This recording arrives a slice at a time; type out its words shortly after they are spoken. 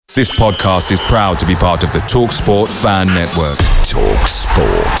This podcast is proud to be part of the TalkSport Fan Network.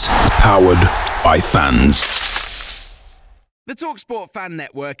 TalkSport. Powered by fans. The TalkSport Fan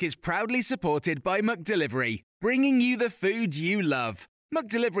Network is proudly supported by McDelivery, bringing you the food you love.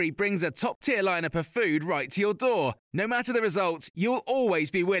 McDelivery brings a top-tier lineup of food right to your door. No matter the result, you'll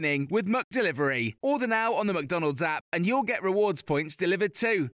always be winning with McDelivery. Order now on the McDonald's app and you'll get rewards points delivered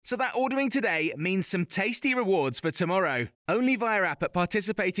too. So that ordering today means some tasty rewards for tomorrow. Only via app at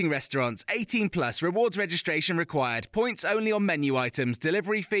participating restaurants. 18 plus. Rewards registration required. Points only on menu items.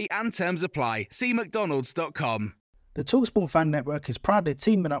 Delivery fee and terms apply. See mcdonalds.com. The TalkSport Fan Network is proudly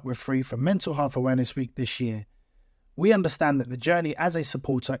teaming up with Free for Mental Health Awareness Week this year. We understand that the journey as a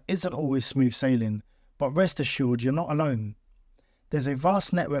supporter isn't always smooth sailing, but rest assured you're not alone. There's a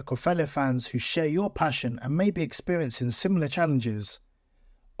vast network of fellow fans who share your passion and may be experiencing similar challenges.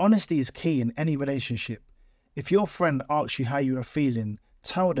 Honesty is key in any relationship. If your friend asks you how you are feeling,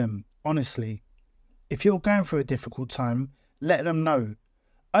 tell them honestly. If you're going through a difficult time, let them know.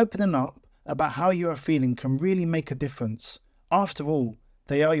 Opening up about how you are feeling can really make a difference. After all,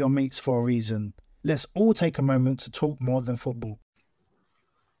 they are your mates for a reason. Let's all take a moment to talk more than football.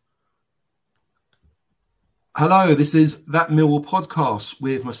 Hello, this is That Millwall podcast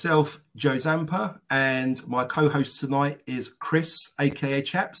with myself, Joe Zampa, and my co-host tonight is Chris, aka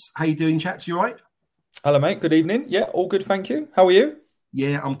Chaps. How you doing, Chaps? You all right? Hello, mate. Good evening. Yeah, all good, thank you. How are you?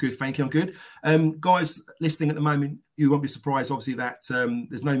 Yeah, I'm good, thank you. I'm good. Guys listening at the moment, you won't be surprised, obviously, that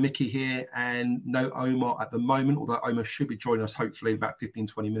there's no Mickey here and no Omar at the moment, although Omar should be joining us hopefully in about 15,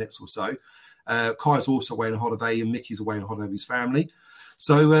 20 minutes or so. Kai's also away on holiday and Mickey's away on holiday with his family.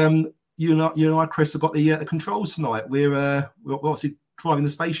 So you and I, Chris, have got the controls tonight. We're obviously driving the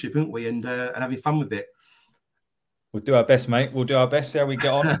spaceship, aren't we, and having fun with it. We'll do our best, mate. We'll do our best, see how we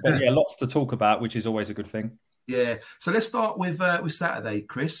get on. But yeah, lots to talk about, which is always a good thing. Yeah. So let's start with Saturday,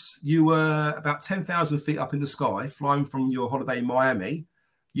 Chris. You were about 10,000 feet up in the sky, flying from your holiday in Miami.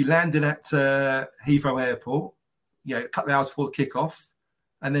 You landed at Heathrow Airport, a couple of hours before the kickoff.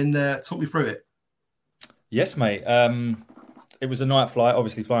 And then talk me through it. Yes, mate. It was a night flight,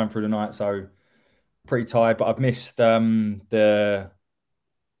 obviously flying through the night, so pretty tired. But I've missed the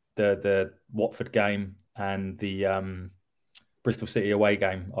Watford game and the Bristol City away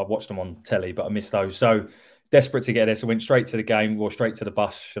game. I've watched them on telly, but I missed those. So desperate to get there. So went straight to the game, or straight to the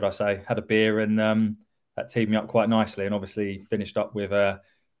bus, should I say. Had a beer, and that teed me up quite nicely. And obviously finished up with a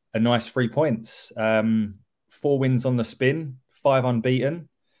nice 3 points. 4 wins on the spin, 5 unbeaten.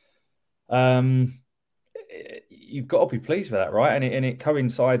 You've got to be pleased with that, right? And it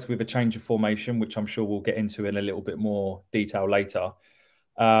coincides with a change of formation, which I'm sure we'll get into in a little bit more detail later.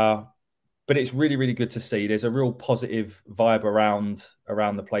 But it's really, really good to see. There's a real positive vibe around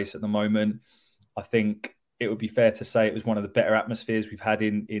the place at the moment. I think it would be fair to say it was one of the better atmospheres we've had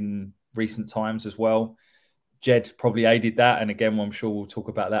in recent times as well. Jed probably aided that. And again, I'm sure we'll talk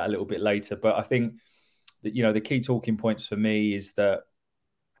about that a little bit later. But I think that, the key talking points for me is that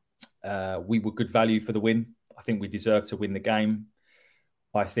we were good value for the win. I think we deserved to win the game.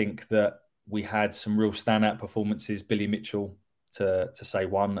 I think that we had some real standout performances. Billy Mitchell, to say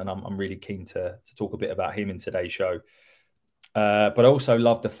one, and I'm really keen to talk a bit about him in today's show. But I also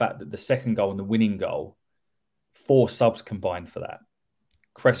love the fact that the second goal and the winning goal, 4 subs combined for that.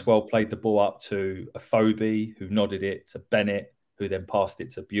 Cresswell played the ball up to Afobe, who nodded it to Bennett, who then passed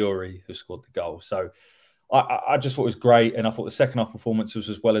it to Bury, who scored the goal. So I just thought it was great, and I thought the second half performance was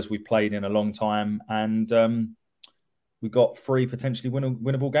as well as we played in a long time, and we got 3 potentially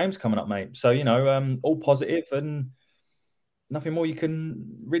winnable games coming up, mate. So all positive, and nothing more you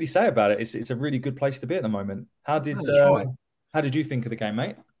can really say about it. It's a really good place to be at the moment. How did you think of the game,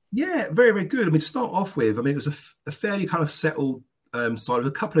 mate? Yeah, very, very good. I mean, to start off with, it was a fairly kind of settled side. With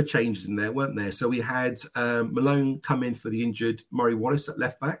a couple of changes in there, weren't there? So we had Malone come in for the injured Murray Wallace at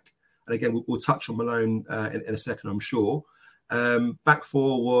left back. And again, we'll touch on Malone in a second, I'm sure. Back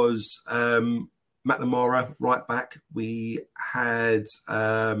 4 was McNamara, right back. We had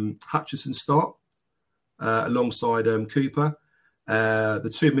Hutchison start alongside Cooper.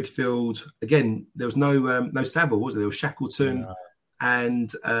 The 2 midfield, again, there was no Saville, was there? There was Shackleton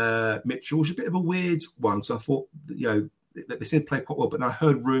and Mitchell, which was a bit of a weird one. So I thought, they seemed to play quite well. But I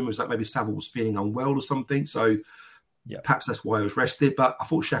heard rumours that maybe Saville was feeling unwell or something. So perhaps that's why I was rested, but I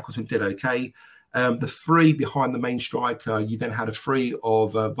thought Shackleton did okay. The 3 behind the main striker, you then had a 3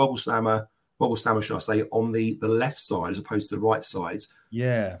 of Vogelstammer, should I say, on the left side as opposed to the right side.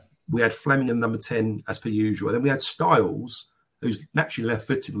 Yeah. We had Fleming and number 10 as per usual. And then we had Styles, who's naturally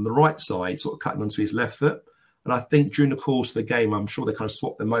left-footed on the right side, sort of cutting onto his left foot. And I think during the course of the game, I'm sure they kind of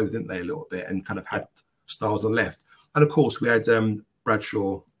swapped them over, didn't they, a little bit, and kind of had Styles on left. And of course, we had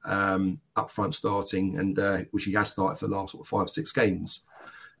Bradshaw up front starting, and which he has started for the last sort of 5-6 games.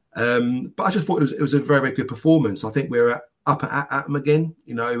 But I just thought it was a very, very good performance. I think we're up at them again,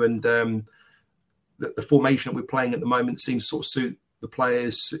 and the formation that we're playing at the moment seems to sort of suit the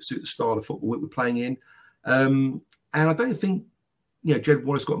players, suit the style of football we're playing in. And I don't think, Jed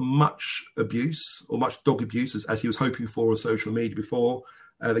Wallace got much abuse or much dog abuse as he was hoping for on social media before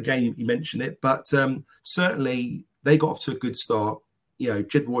the game. He mentioned it, but certainly they got off to a good start.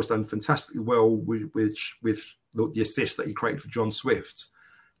 Jed Wallace done fantastically well with the assist that he created for John Swift.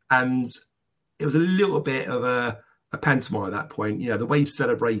 And it was a little bit of a pantomime at that point. The way he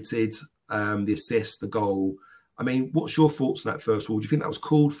celebrated the assist, the goal. I mean, what's your thoughts on that, first of all? Do you think that was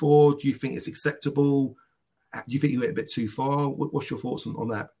called for? Do you think it's acceptable? Do you think he went a bit too far? What's your thoughts on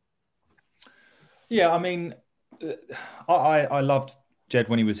that? Yeah, I mean, I loved Jed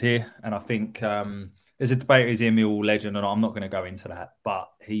when he was here. And I think there's a debate, is he a Millwall legend? And I'm not going to go into that. But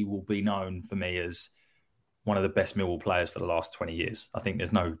he will be known for me as one of the best Millwall players for the last 20 years. I think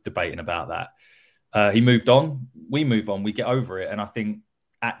there's no debating about that. He moved on. We move on. We get over it. And I think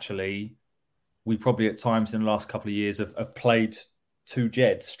actually we probably at times in the last couple of years have played to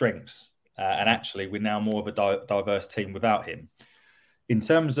Jed's strengths. And actually we're now more of a diverse team without him. In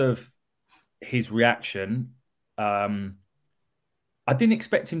terms of his reaction, I didn't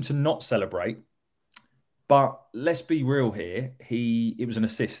expect him to not celebrate. But let's be real here. It was an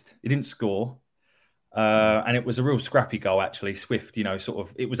assist. He didn't score. And it was a real scrappy goal, actually. Swift,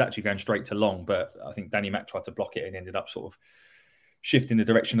 it was actually going straight to long, but I think Danny Mack tried to block it and ended up sort of shifting the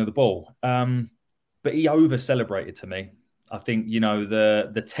direction of the ball. But he over-celebrated to me. I think,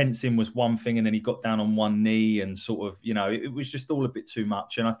 the tensing was one thing, and then he got down on one knee and sort of, it was just all a bit too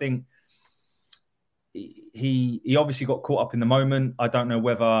much. And I think he obviously got caught up in the moment. I don't know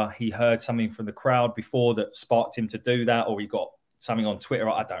whether he heard something from the crowd before that sparked him to do that, or he got something on Twitter.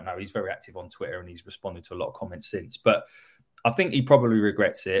 I don't know. He's very active on Twitter and he's responded to a lot of comments since. But I think he probably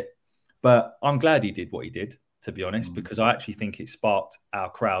regrets it. But I'm glad he did what he did, to be honest, because I actually think it sparked our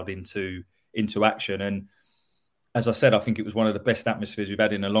crowd into action. And as I said, I think it was one of the best atmospheres we've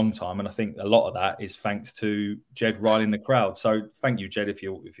had in a long time. And I think a lot of that is thanks to Jed riling the crowd. So thank you, Jed, if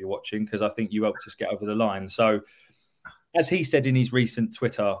you're watching, because I think you helped us get over the line. So as he said in his recent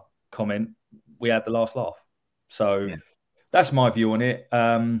Twitter comment, we had the last laugh. So yeah. That's my view on it.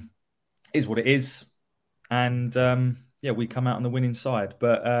 Is what it is. And we come out on the winning side.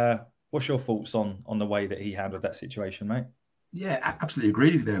 But what's your thoughts on the way that he handled that situation, mate? Yeah, absolutely agree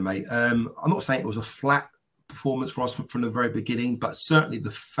with you there, mate. I'm not saying it was a flat performance for us from the very beginning, but certainly the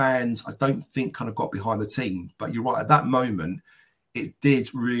fans, I don't think, kind of got behind the team. But you're right, at that moment, it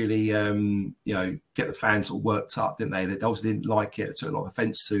did really, get the fans sort of worked up, didn't they? They obviously didn't like it. It took a lot of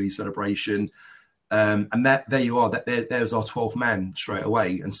offence to his celebration. And there you are. There's our 12th man straight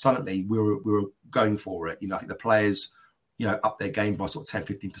away, and suddenly we were going for it. I think the players, upped their game by sort of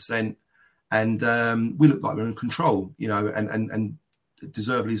 10-15%, and we looked like we were in control. And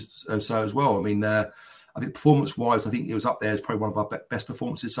deservedly so as well. I mean, I think performance-wise, I think it was up there as probably one of our best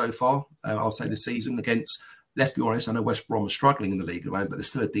performances so far. I'll say this season against. Let's be honest. I know West Brom are struggling in the league at the moment, but they're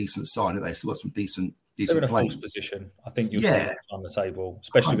still a decent side, aren't they? Still got some decent. They're in a false position. I think you'll see it on the table,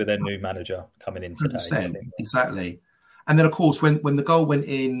 especially with their new manager coming in today. Exactly. And then, of course, when the goal went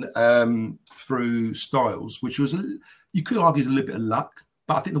in through Styles, which was, you could argue, a little bit of luck,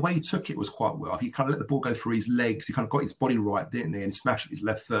 but I think the way he took it was quite well. He kind of let the ball go through his legs. He kind of got his body right, didn't he? And smashed his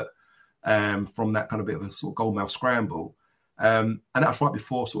left foot from that kind of bit of a sort of goalmouth scramble. And that was right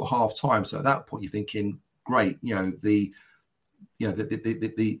before sort of half time. So at that point, you're thinking, great, the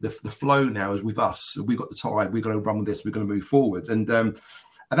flow now is with us. We've got the tide. We're going to run with this. We're going to move forward. And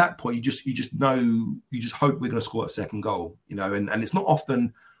at that point, you just know, you just hope we're going to score a second goal. And it's not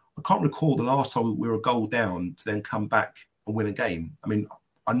often. I can't recall the last time we were a goal down to then come back and win a game. I mean,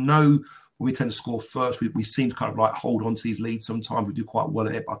 I know when we tend to score first, we seem to kind of like hold on to these leads. Sometimes we do quite well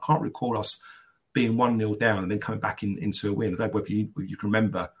at it, but I can't recall us being 1-0 down and then coming back into a win. I don't know if you can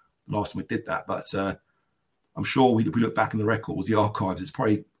remember the last time we did that, but I'm sure if we look back in the records, the archives, it's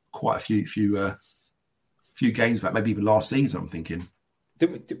probably quite a few games back, maybe even last season, I'm thinking.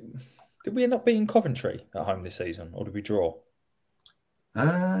 Did we end up beating Coventry at home this season, or did we draw? We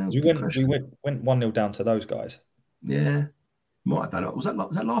went 1-0 down to those guys. Yeah, might have done it. Was that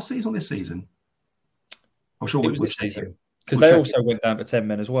last season or this season? I'm sure it was this season, because they also went down to 10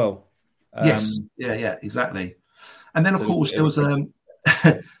 men as well. Yes, yeah, exactly. And then, of course, there was so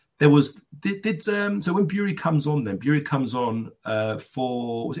when Bury comes on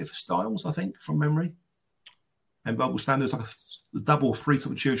for, was it for Styles, I think, from memory? And Vogelstam, there was like a double or three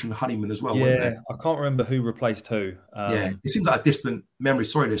substitution with Honeyman as well, weren't there? I can't remember who replaced who. Yeah, it seems like a distant memory.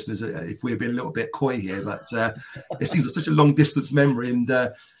 Sorry, listeners, if we've been a little bit coy here, but it seems like such a long distance memory. And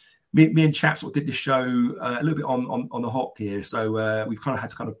me and Chap sort of did this show a little bit on the hop here, so we've kind of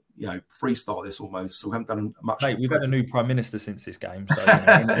had to freestyle this almost. So we haven't done much. Mate, we've had a new prime minister since this game. So,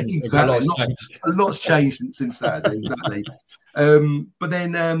 exactly, a lot's changed since Saturday. Exactly. But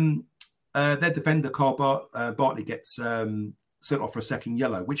then their defender Carl Bartley gets sent off for a second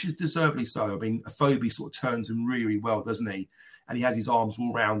yellow, which is deservedly so. I mean, Afobe sort of turns him really, really well, doesn't he? And he has his arms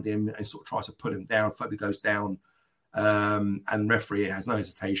all around him and sort of tries to put him down. Afobe goes down. And referee has no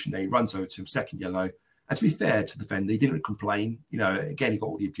hesitation. Then he runs over to him, second yellow. And to be fair to the defender, he didn't really complain. You know, again, he got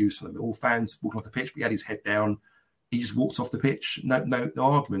all the abuse from them. All fans walking off the pitch, but he had his head down. He just walked off the pitch. No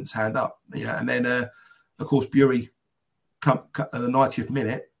arguments, hand up. You know, and then of course Bury, at the 90th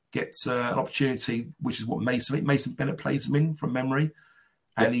minute, gets an opportunity, which is what Mason Bennett plays him in from memory.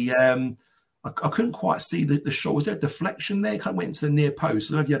 And he, I couldn't quite see the shot. Was there a deflection there? It kind of went into the near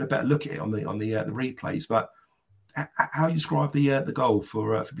post. I don't know if you had a better look at it on the replays, but. How you describe the goal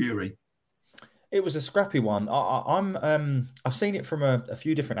for Bury? It was a scrappy one. I've seen it from a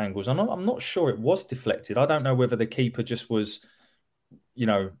few different angles. I'm not sure it was deflected. I don't know whether the keeper just was,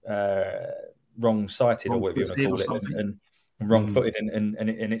 wrong-sighted or whatever you want to call it, and wrong-footed, and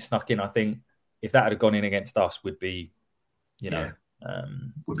it snuck in. I think if that had gone in against us, would be,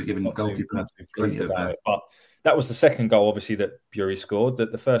 would be giving the goalkeeper plenty of that. But that was the second goal, obviously, that Bury scored.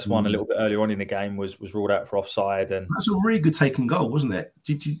 That the first one, a little bit earlier on in the game, was ruled out for offside. And that's a really good taken goal, wasn't it?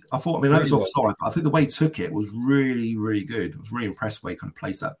 I thought, that was offside, but I think the way he took it was really, really good. I was really impressed where he kind of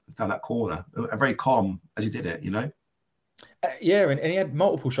placed that, found that corner, and very calm as he did it. And he had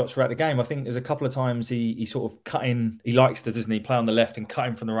multiple shots throughout the game. I think there's a couple of times he sort of cut in. He likes to, doesn't he, play on the left and cut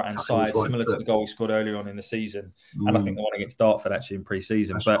in from the right-hand side, similar to the goal he scored earlier on in the season. And I think the one against Dartford actually in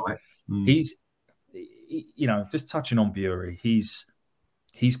pre-season. That's but he's, just touching on Bury, he's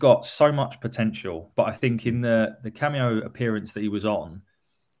got so much potential. But I think in the cameo appearance that he was on,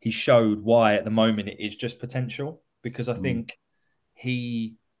 he showed why at the moment it is just potential. Because I think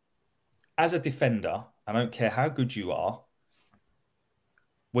he, as a defender, I don't care how good you are,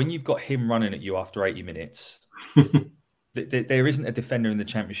 when you've got him running at you after 80 minutes, there isn't a defender in the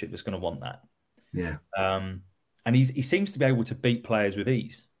Championship that's going to want that. Yeah. And he seems to be able to beat players with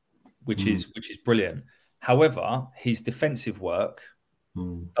ease, which is brilliant. However, his defensive work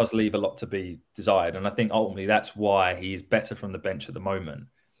does leave a lot to be desired. And I think ultimately that's why he is better from the bench at the moment.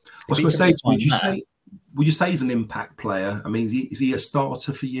 I was going to say, would you say he's an impact player? I mean, is he a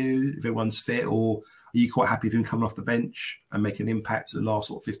starter for you if everyone's fit, or are you quite happy with him coming off the bench and making an impact in the last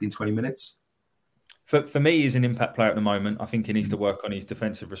sort of 15, 20 minutes? For me, he's an impact player at the moment. I think he needs to work on his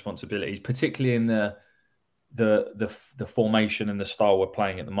defensive responsibilities, particularly in the formation and the style we're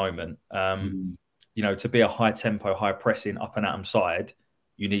playing at the moment. To be a high tempo, high pressing, up and at 'em side,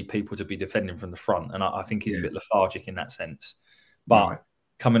 you need people to be defending from the front. And I think he's a bit lethargic in that sense. But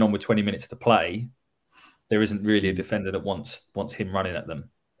coming on with 20 minutes to play, there isn't really a defender that wants him running at them.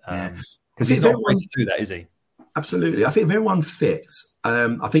 Because he's not going to do that, is he? Absolutely. I think if everyone fits,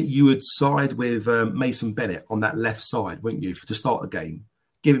 I think you would side with Mason Bennett on that left side, wouldn't you, to start the game?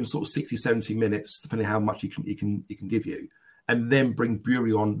 Give him sort of 60, 70 minutes, depending on how much he can give you, and then bring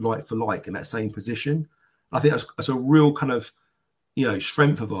Bury on like for like in that same position. I think that's a real kind of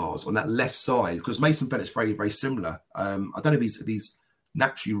strength of ours on that left side, because Mason Bennett's very, very similar. I don't know if he's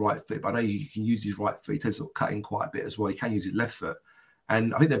naturally right foot, but I know you can use his right foot. He tends to cut in quite a bit as well. He can use his left foot.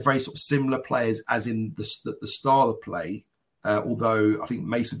 And I think they're very sort of similar players as in the style of play, although I think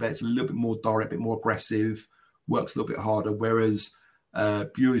Mason Bennett's a little bit more direct, a bit more aggressive, works a little bit harder, whereas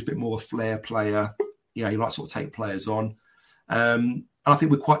Bury's a bit more a flair player. He likes to sort of take players on. And I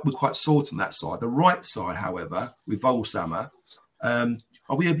think we're quite sort on that side. The right side, however, with Volsammer, are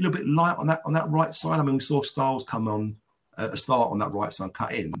we a little bit light on that right side? I mean, we saw Styles come on at a start on that right side,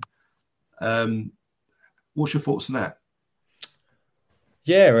 cut in. What's your thoughts on that?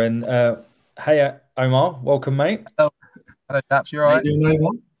 Yeah, and hey, Omar, welcome, mate. Hello, chaps. You all right? How you doing,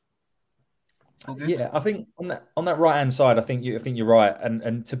 Omar? All good? Yeah, I think on that right hand side, I think you're right.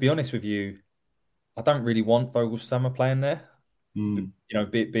 And to be honest with you, I don't really want Vogelsammer playing there.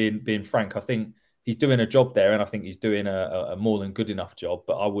 Being frank, I think he's doing a job there, and I think he's doing a more than good enough job.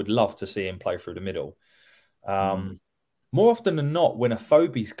 But I would love to see him play through the middle. More often than not, when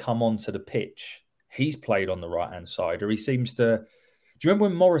Afobe's come onto the pitch, he's played on the right hand side, or he seems to. Do you remember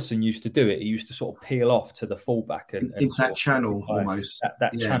when Morrison used to do it? He used to sort of peel off to the fullback and into that channel almost.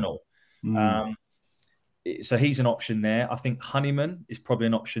 That channel. So he's an option there. I think Honeyman is probably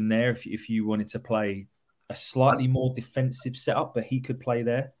an option there if you wanted to play a slightly more defensive setup, but he could play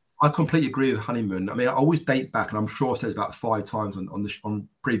there. I completely agree with Honeyman. I mean, I always date back, and I'm sure I said it about 5 times on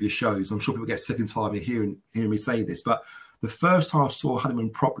previous shows. I'm sure people get sick and tired of hearing me say this, but the first time I saw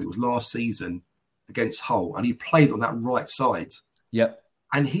Honeyman properly was last season against Hull, and he played on that right side. Yep.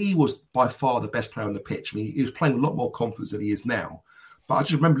 And he was by far the best player on the pitch. I mean, he was playing with a lot more confidence than he is now. But I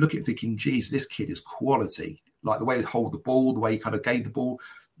just remember looking and thinking, geez, this kid is quality. Like the way he hold the ball, the way he kind of gave the ball,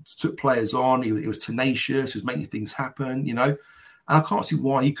 took players on. He was tenacious. He was making things happen, you know. And I can't see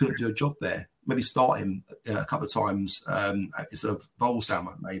why he couldn't do a job there. Maybe start him a couple of times instead of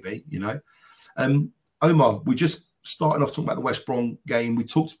Bolsammer, maybe, you know. Omar, we just starting off talking about the West Brom game.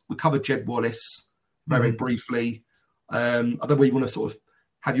 We covered Jed Wallace very briefly. I don't know whether you want to sort of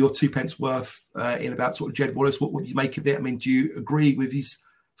have your 2 pence worth in about sort of Jed Wallace. What do you make of it? I mean, do you agree with his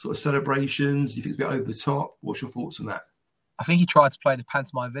sort of celebrations? Do you think it's a bit over the top? What's your thoughts on that? I think he tried to play the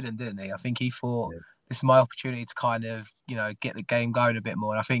pantomime villain, didn't he? I think he thought this is my opportunity to kind of, you know, get the game going a bit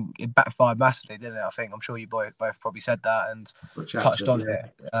more. And I think it backfired massively, didn't it? I'm sure you both probably said that and touched on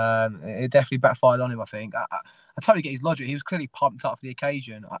it. It definitely backfired on him, I think. I totally get his logic. He was clearly pumped up for the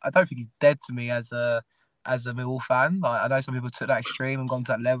occasion. I don't think he's dead to me as a Millwall fan. Like, I know some people took that extreme and gone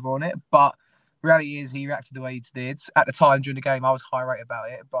to that level on it, but reality is he reacted the way he did. At the time during the game, I was high rate about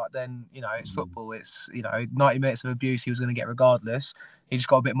it, but then, you know, it's football. It's, you know, 90 minutes of abuse he was going to get regardless. He just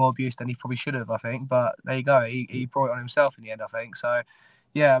got a bit more abuse than he probably should have, I think. But there you go. He brought it on himself in the end, I think. So,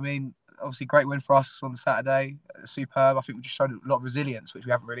 yeah, I mean, obviously great win for us on Saturday. Superb. I think we just showed a lot of resilience, which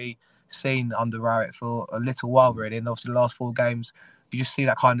we haven't really seen under Rowett for a little while, really. And obviously the last 4 games, you just see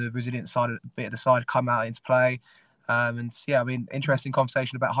that kind of resilient bit of the side come out into play. And yeah, I mean, interesting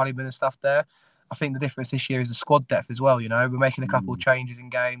conversation about Honeyman and stuff there. I think the difference this year is the squad depth as well. You know, we're making a couple of changes in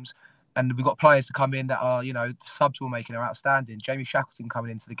games, and we've got players to come in that are, you know, the subs we're making are outstanding. Jamie Shackleton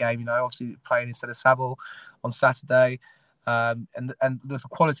coming into the game, you know, obviously playing instead of Saville on Saturday. And the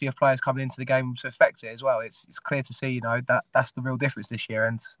quality of players coming into the game to affect it as well. It's clear to see, you know, that's the real difference this year,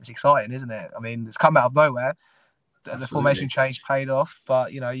 and it's exciting, isn't it? I mean, it's come out of nowhere. The formation change paid off,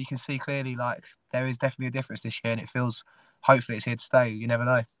 but, you know, you can see clearly, like, there is definitely a difference this year, and it feels, hopefully it's here to stay. You never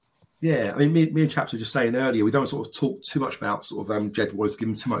know. Yeah, I mean, me and Chaps were just saying earlier, we don't sort of talk too much about sort of Jed Wallace, give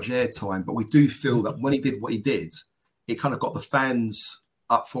him too much airtime, but we do feel that when he did what he did, it kind of got the fans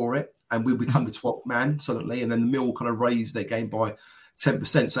up for it, and we become the 12th man suddenly, and then the Mill kind of raised their game by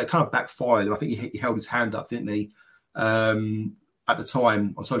 10%, so it kind of backfired, and I think he held his hand up, didn't he, at the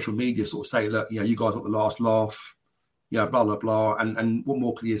time on social media, sort of saying, look, you know, you guys got the last laugh, yeah, blah, blah, blah, and what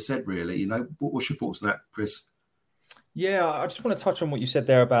more could he have said, really? You know, what's your thoughts on that, Chris? Yeah, I just want to touch on what you said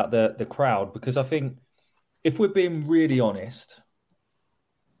there about the crowd, because I think if we're being really honest,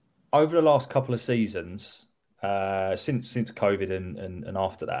 over the last couple of seasons, since COVID and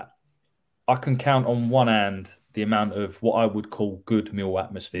after that, I can count on one hand the amount of what I would call good Mill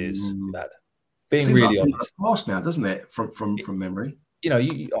atmospheres we've had. Being really honest, fast now, doesn't it? From memory, you know,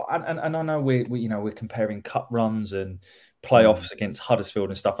 and I know we're comparing cup runs and playoffs against Huddersfield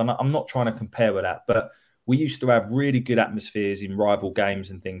and stuff, and I'm not trying to compare with that, but we used to have really good atmospheres in rival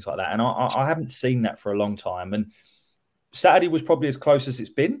games and things like that. And I haven't seen that for a long time. And Saturday was probably as close as it's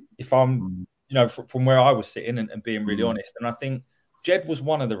been, if I'm, you know, from where I was sitting and being really honest. And I think Jed was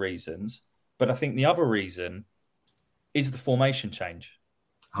one of the reasons, but I think the other reason is the formation change.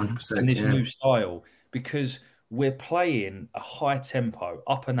 100%. And this new style, because we're playing a high tempo,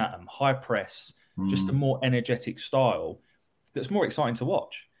 up and at 'em, high press, just a more energetic style that's more exciting to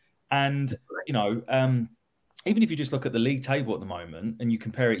watch. And, you know, even if you just look at the league table at the moment and you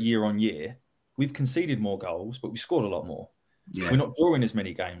compare it year on year, we've conceded more goals, but we scored a lot more. Yeah. We're not drawing as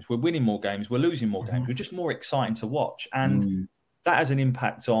many games. We're winning more games. We're losing more games. We're just more exciting to watch. And that has an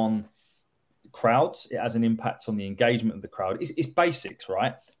impact on crowds. It has an impact on the engagement of the crowd. It's basics,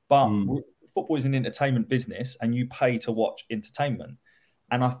 right? But football is an entertainment business, and you pay to watch entertainment.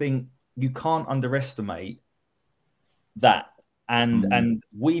 And I think you can't underestimate that. And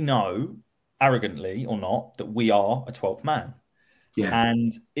we know, arrogantly or not, that we are a 12th man. Yeah.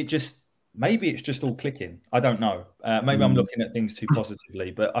 And maybe it's just all clicking. I don't know. Maybe I'm looking at things too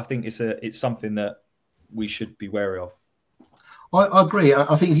positively, but I think it's something that we should be wary of. I agree.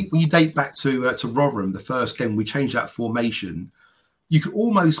 I think when you date back to Rotherham, the first game, we changed that formation. You could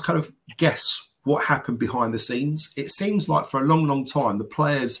almost kind of guess what happened behind the scenes. It seems like for a long, long time, the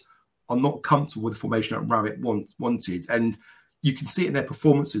players are not comfortable with the formation that Rowett wanted. And you can see it in their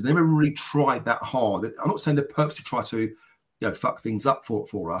performances. They never really tried that hard. I'm not saying they purposely try to, you know, fuck things up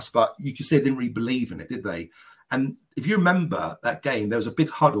for us, but you can see they didn't really believe in it, did they? And if you remember that game, there was a big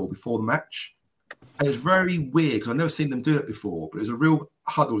huddle before the match. And it was very weird because I've never seen them do it before, but it was a real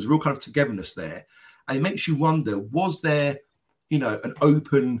huddle. It was a real kind of togetherness there. And it makes you wonder, was there, an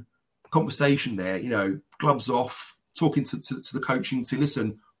open conversation there, gloves off, talking to the coaching team,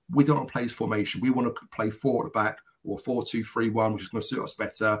 listen, we don't want to play this formation. We want to play 4 at the back or 4-2-3-1, which is going to suit us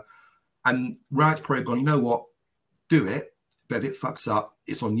better. And Rowett's probably gone, you know what, do it, but if it fucks up,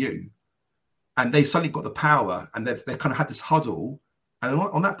 it's on you. And they suddenly got the power, and they kind of had this huddle. And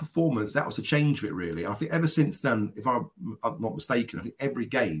on that performance, that was the change of it, really. I think ever since then, if I'm not mistaken, I think every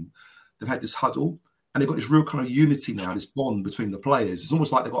game they've had this huddle, and they've got this real kind of unity now, this bond between the players. It's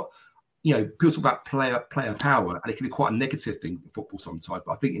almost like they've got, people talk about player power, and it can be quite a negative thing in football sometimes.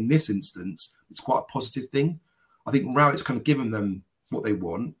 But I think in this instance, it's quite a positive thing. I think Rowett's kind of given them what they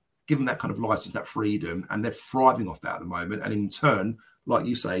want, given that kind of license, that freedom, and they're thriving off that at the moment. And in turn, like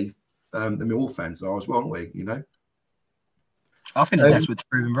you say, the Millwall fans are as well, aren't we? I think that's what's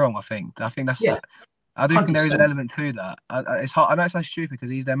proven wrong. I think that's. Yeah, I do 100%. Think there is an element to that. It's hard. I know it sounds stupid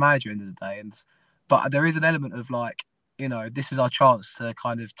because he's their manager at the end of the day, but there is an element of like, this is our chance to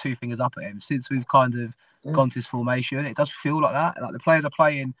kind of 2 fingers up at him. Since we've kind of gone to this formation, it does feel like that. Like the players are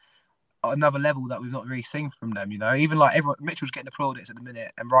playing at another level that we've not really seen from them. Even like everyone, Mitchell's getting the plaudits at the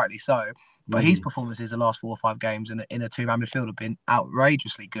minute, and rightly so. But his performances the last 4 or 5 games in a 2-man midfield have been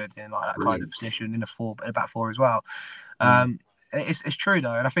outrageously good in like that kind of position in a back 4 as well. It's true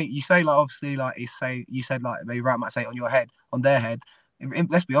though, and I think you say like obviously like you said like maybe Rowett might say on their head.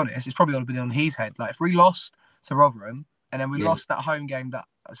 Let's be honest, it's probably all been on his head. Like if we lost to Rotherham and then we lost that home game that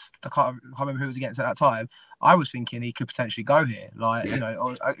I can't remember who it was against at that time, I was thinking he could potentially go here. Like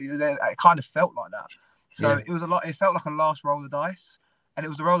it kind of felt like that. So it was it felt like a last roll of the dice, and it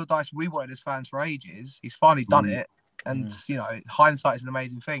was the roll of the dice we wanted as fans for ages. He's finally done it, and hindsight is an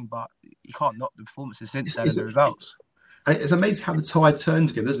amazing thing, but you can't knock the performances since then and the results. And it's amazing how the tide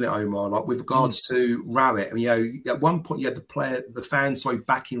turns again, isn't it, Omar? Like with regards to Rowett, at one point you had the fans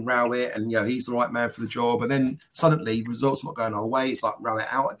backing Rowett, and he's the right man for the job, and then suddenly results not going our way. It's like Rowett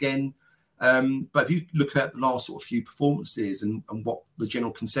out again. But if you look at the last sort of few performances and what the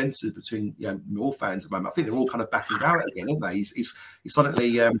general consensus between all fans at the moment, I think they're all kind of backing Rowett again, aren't they? He's suddenly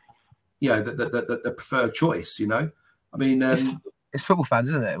the preferred choice. I mean. It's football fans,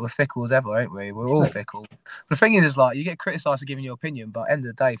 isn't it? We're fickle as ever, ain't we? We're all fickle. But the thing is, like, you get criticised for giving your opinion, but at the end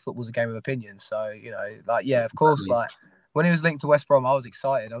of the day, football's a game of opinions. So, of course, like, when he was linked to West Brom, I was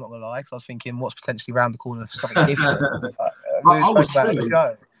excited, I'm not going to lie, because I was thinking, what's potentially around the corner for something different?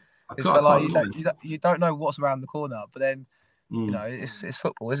 You don't know what's around the corner, but then, it's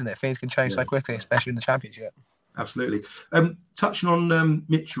football, isn't it? Things can change so quickly, especially in the Championship. Absolutely. Touching on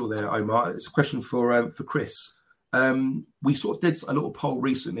Mitchell there, Omar, it's a question for Chris. We sort of did a little poll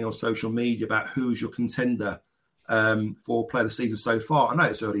recently on social media about who's your contender for player of the season so far. I know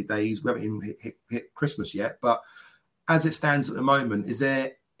it's early days. We haven't even hit Christmas yet. But as it stands at the moment, is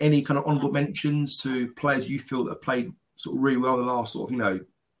there any kind of honourable mentions to players you feel that have played sort of really well the last sort of,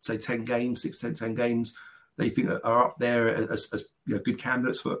 say 10 games, 6, 10 games, that you think are up there as good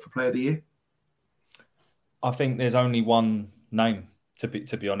candidates for player of the year? I think there's only one name. To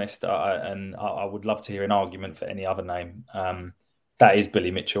be honest, and I would love to hear an argument for any other name. That is Billy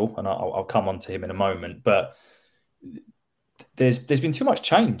Mitchell, and I'll come on to him in a moment. But there's been too much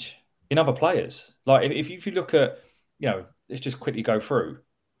change in other players. Like if you look at, let's just quickly go through.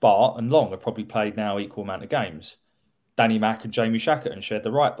 Bart and Long have probably played now equal amount of games. Danny Mack and Jamie Shackleton shared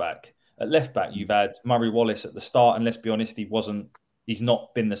the right back. At left back, you've had Murray Wallace at the start, and let's be honest, he's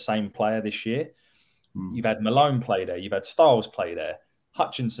not been the same player this year. You've had Malone play there. You've had Styles play there.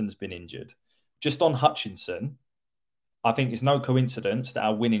 Hutchinson's been injured. Just on Hutchinson, I think it's no coincidence that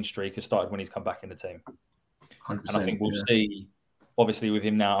our winning streak has started when he's come back in the team. 100%, and I think we'll see, obviously with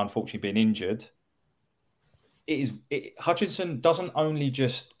him now unfortunately being injured, Hutchinson doesn't only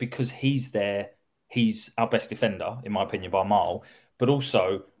just because he's there, he's our best defender, in my opinion, by a mile, but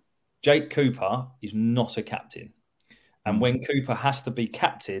also Jake Cooper is not a captain. And when Cooper has to be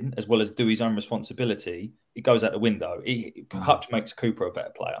captain as well as do his own responsibility, it goes out the window. Hutch makes Cooper a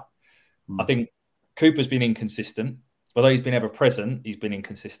better player. I think Cooper's been inconsistent. Although he's been ever present, he's been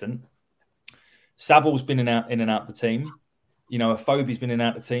inconsistent. Saville's been in and out the team. Afobe's been in and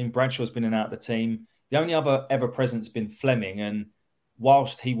out the team. Bradshaw's been in and out the team. The only other ever present's been Fleming. And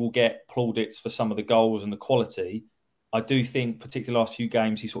whilst he will get plaudits for some of the goals and the quality, I do think, particularly the last few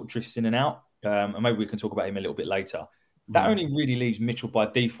games, he sort of drifts in and out. And maybe we can talk about him a little bit later. That only really leaves Mitchell by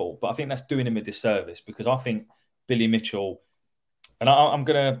default, but I think that's doing him a disservice because I think Billy Mitchell, and I'm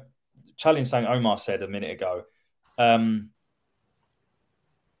going to challenge something Omar said a minute ago.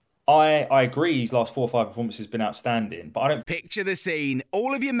 I agree his last 4 or 5 performances has been outstanding, but I don't... Picture the scene.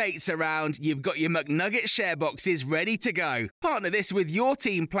 All of your mates around, you've got your McNugget share boxes ready to go. Partner this with your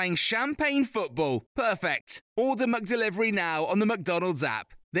team playing champagne football. Perfect. Order McDelivery now on the McDonald's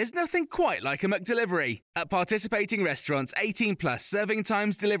app. There's nothing quite like a McDelivery. At participating restaurants, 18 plus, serving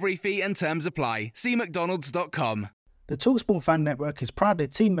times, delivery fee and terms apply. See mcdonalds.com. The TalkSport Fan Network is proudly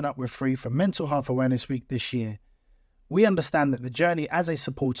teaming up with Free for Mental Health Awareness Week this year. We understand that the journey as a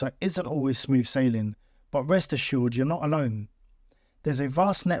supporter isn't always smooth sailing, but rest assured you're not alone. There's a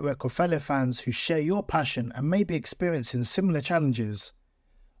vast network of fellow fans who share your passion and may be experiencing similar challenges.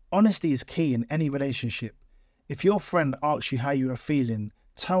 Honesty is key in any relationship. If your friend asks you how you are feeling,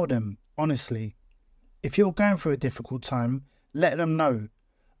 tell them honestly. If you're going through a difficult time, let them know.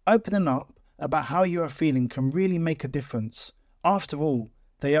 Opening up about how you are feeling can really make a difference. After all,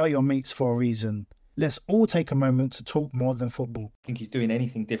 they are your mates for a reason. Let's all take a moment to talk more than football. I think he's doing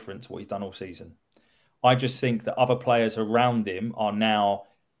anything different to what he's done all season. I just think that other players around him are now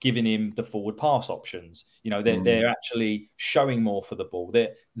giving him the forward pass options. They're actually showing more for the ball.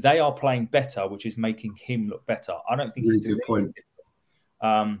 They are playing better, which is making him look better. I don't think he's doing anything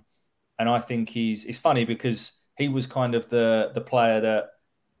different. And I think it's funny because he was kind of the player that,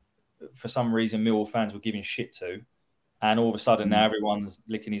 for some reason, Millwall fans were giving shit to. And all of a sudden now everyone's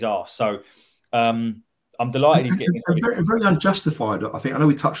licking his arse. So I'm delighted he's getting very unjustified. I think I know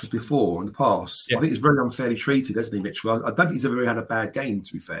we touched this before in the past. Yeah. I think he's very unfairly treated, hasn't he, Mitchell? I don't think he's ever really had a bad game,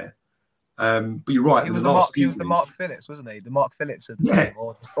 to be fair. But you're right. He was the Mark Phillips, wasn't he? The Mark Phillips of the game,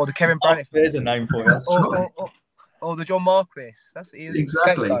 or the Kevin Braniff. There's a name for it. Or the John Marquis. He was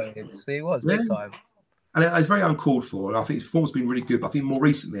exactly. He was big time. And it's very uncalled for. And I think his performance has been really good. But I think more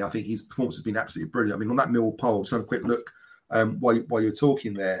recently, I think his performance has been absolutely brilliant. I mean, on that Millwall poll, just have a quick look while you're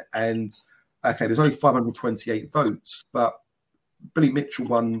talking there. And okay, there's only 528 votes, but Billy Mitchell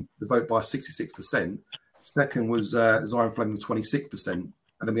won the vote by 66%. Second was Zion Fleming, 26%. And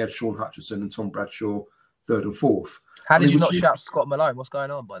then we had Sean Hutchinson and Tom Bradshaw, third and fourth. How did you not shout Scott Malone? What's going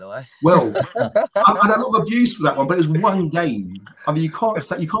on, by the way? Well, I had a lot of abuse for that one, but it was one game. I mean, you can't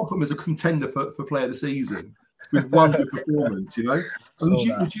put him as a contender for player of the season with one good performance, I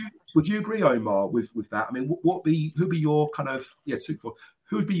mean, would you agree, Omar, with that? I mean, who'd be your kind of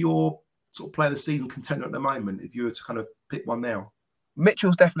who would be your sort of player of the season contender at the moment if you were to kind of pick one now?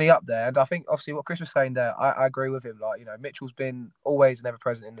 Mitchell's definitely up there, and I think obviously what Chris was saying there, I agree with him. Mitchell's been always and ever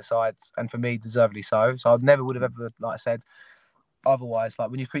present in the sides, and for me, deservedly so. So I never would have ever said otherwise.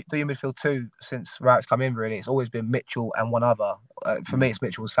 When you do your midfield two since Rowett's come in, really, it's always been Mitchell and one other. For me, it's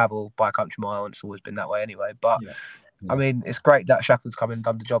Mitchell and Saville by a country mile, and it's always been that way anyway. But I mean, it's great that Shackleton's come in and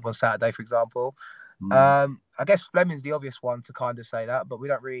done the job on Saturday, for example. I guess Fleming's the obvious one to kind of say that, but we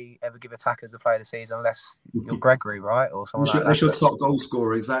don't really ever give attackers the player of the season unless you're Gregory, right? Or someone like that. That's your top goal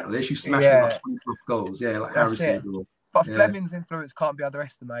scorer, exactly. Unless you smash like 20 goals, like Harris did. But Fleming's influence can't be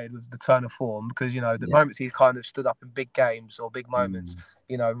underestimated with the turn of form because, the moments he's kind of stood up in big games or big moments,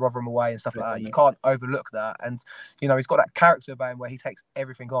 Rotherham away and stuff like that, you can't overlook that. And, he's got that character about him where he takes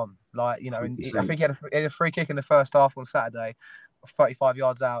everything on. I think he had a free kick in the first half on Saturday, 35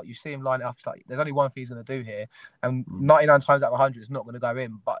 yards out. You see him line it up. It's like, there's only one thing he's going to do here. And 99 times out of 100, it's not going to go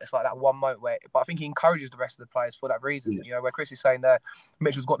in. But it's like that one moment but I think he encourages the rest of the players for that reason. Where Chris is saying that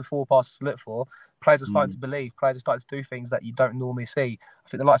Mitchell's got the forward passes to look for. Players are starting to believe. Players are starting to do things that you don't normally see. I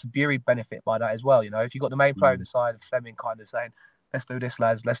think the likes of Bury benefit by that as well. If you've got the main player on the side of Fleming kind of saying, let's do this,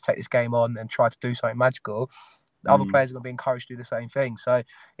 lads. Let's take this game on and try to do something magical. The other players are going to be encouraged to do the same thing. So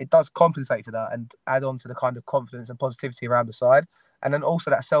it does compensate for that and add on to the kind of confidence and positivity around the side. And then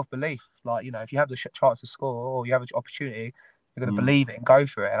also that self-belief, if you have the chance to score or you have an opportunity, you're going to believe it and go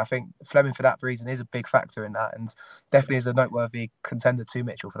for it. And I think Fleming, for that reason, is a big factor in that and definitely is a noteworthy contender to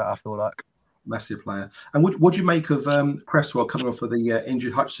Mitchell for that, I feel like. Massive player. And what do you make of Cresswell coming off for the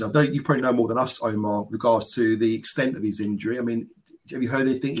injured Hutchinson? I know you probably know more than us, Omar, with regards to the extent of his injury. I mean, have you heard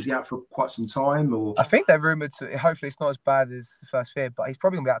anything? Is he out for quite some time? Or I think they're rumoured to. Hopefully, it's not as bad as the first feared, but he's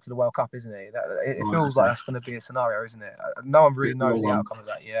probably going to be out to the World Cup, isn't he? It feels like that's going to be a scenario, isn't it? No one really knows the outcome of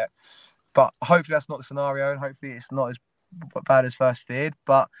that yet. But hopefully, that's not the scenario, and hopefully, it's not as bad as first feared.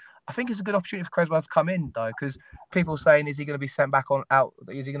 But I think it's a good opportunity for Cresswell to come in, though, because people are saying, is he going to be sent back out?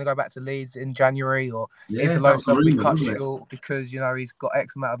 Is he going to go back to Leeds in January? Or is the loan going to be cut short because, he's got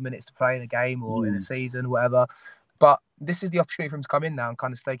X amount of minutes to play in a game or in a season, whatever. But this is the opportunity for him to come in now and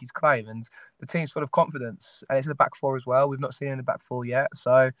kind of stake his claim. And the team's full of confidence. And it's in the back four as well. We've not seen him in the back four yet.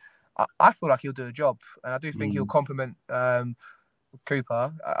 So I feel like he'll do a job. And I do think he'll complement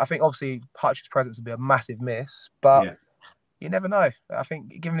Cooper. I think, obviously, Hutch's presence will be a massive miss. But you never know. I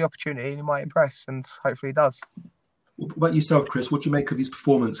think, given the opportunity, he might impress. And hopefully he does. What about yourself, Chris? What do you make of his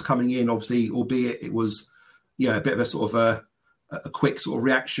performance coming in? Obviously, albeit it was, a bit of a sort of a quick sort of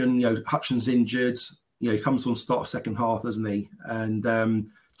reaction. Hutchins injured. He comes on start of second half, doesn't he? And do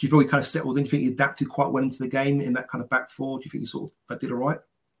you feel he kind of settled in? Do you think he adapted quite well into the game in that kind of back four? Do you think he sort of did all right?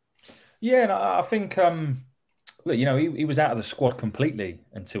 Yeah, and I think look, he was out of the squad completely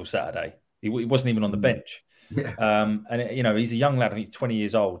until Saturday. He wasn't even on the bench. Yeah. And he's a young lad. I think he's 20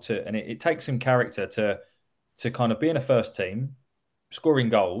 years old. And it takes some character to kind of be in a first team, scoring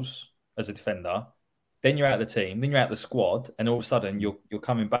goals as a defender. Then you're out of the team. Then you're out of the squad, and all of a sudden you're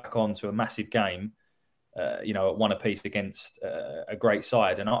coming back onto a massive game. At one apiece against a great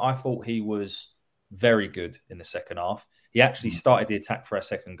side. And I thought he was very good in the second half. He actually started the attack for our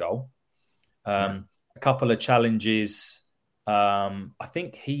second goal. A couple of challenges. I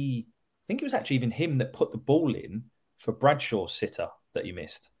think it was actually even him that put the ball in for Bradshaw's sitter that he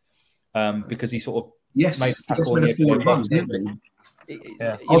missed. Because he sort of made a forward run, didn't he?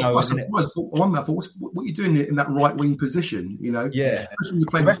 Yeah. I was surprised. I thought, what are you doing in that right wing position? Yeah.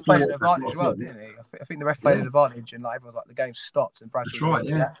 The ref played an advantage as well, didn't he? I think the ref played an advantage, and everyone's like, the game stopped, and Bradshaw.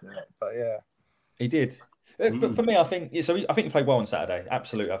 That's right, yeah. But yeah, he did. But for me, I think he played well on Saturday.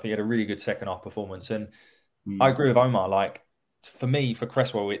 Absolutely, I think he had a really good second half performance, and I agree with Omar. Like for me, for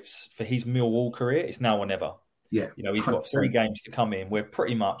Cresswell, it's for his Millwall career, it's now or never. Yeah, he's got 3 games to come in. We're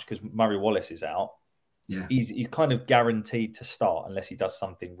pretty much, because Murray Wallace is out. Yeah, he's kind of guaranteed to start unless he does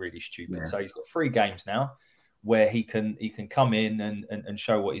something really stupid. Yeah. So he's got 3 games now where he can come in and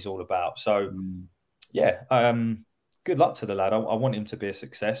show what he's all about. So good luck to the lad. I want him to be a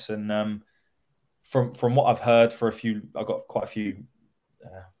success. And from what I've heard, I've got quite a few.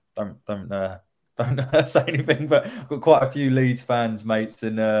 Don't say anything, but I've got quite a few Leeds fans, mates,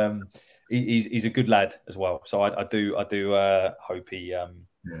 and he's a good lad as well. So I do hope he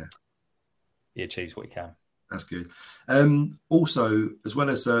achieves what he can. That's good. Also, as well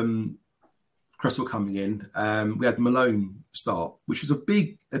as Cresswell coming in, we had Malone start, which was a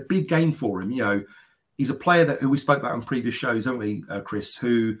big game for him. He's a player who we spoke about on previous shows, haven't we, Chris?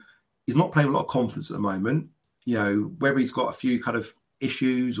 Who is not playing a lot of confidence at the moment. Whether he's got a few kind of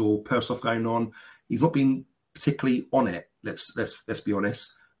issues or personal stuff going on, he's not been particularly on it. Let's be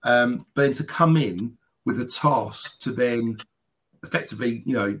honest. But then to come in with the task to then effectively,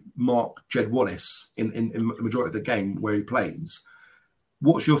 mark Jed Wallace in the majority of the game where he plays.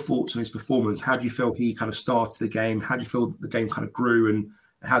 What's your thoughts on his performance? How do you feel he kind of started the game? How do you feel the game kind of grew, and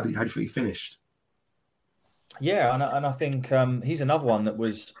how do you feel he finished? Yeah, and I think he's another one that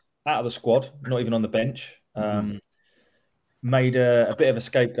was out of the squad, not even on the bench. Made a bit of a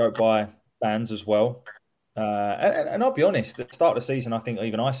scapegoat by fans as well. And I'll be honest, at the start of the season, I think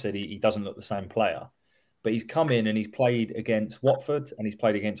even I said he doesn't look the same player. But he's come in and he's played against Watford and he's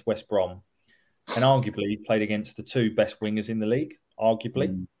played against West Brom. And arguably, he played against the 2 best wingers in the league,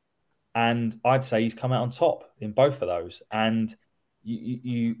 arguably. And I'd say he's come out on top in both of those. And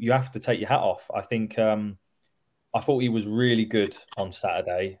you have to take your hat off. I think I thought he was really good on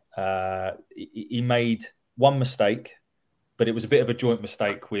Saturday. He made one mistake, but it was a bit of a joint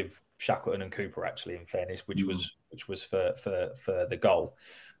mistake with Shackleton and Cooper, actually, in fairness, which was for the goal.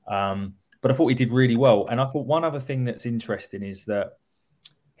 But I thought he did really well. And I thought one other thing that's interesting is that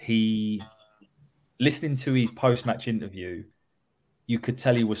listening to his post-match interview, you could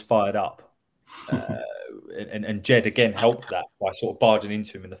tell he was fired up. And Jed, again, helped that by sort of barging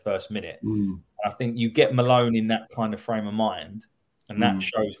into him in the first minute. I think you get Malone in that kind of frame of mind, and that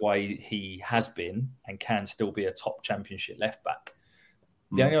shows why he has been and can still be a top Championship left-back.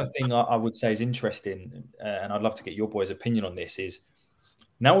 The only other thing I would say is interesting, and I'd love to get your boys' opinion on this, is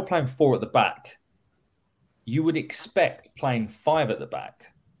now we're playing 4 at the back. You would expect playing 5 at the back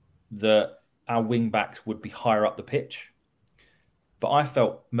that our wing backs would be higher up the pitch. But I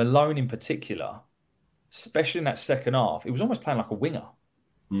felt Malone in particular, especially in that second half, it was almost playing like a winger.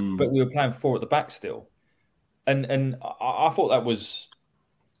 But we were playing 4 at the back still. And I thought that was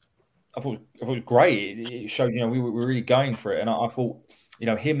great. It showed, we were really going for it. And I thought,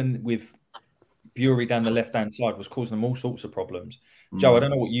 him and with Bury down the left-hand side was causing them all sorts of problems. Joe, I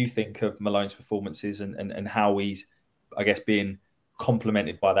don't know what you think of Malone's performances and how he's, I guess, being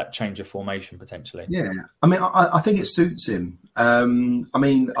complemented by that change of formation potentially. Yeah, I mean, I think it suits him.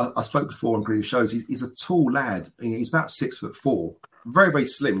 I spoke before on previous shows. He's a tall lad. He's about 6'4", very, very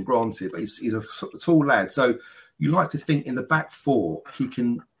slim, granted, but he's a tall lad. So you like to think in the back 4 he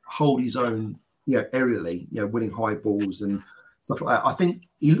can hold his own, aerially, winning high balls and stuff like that. I think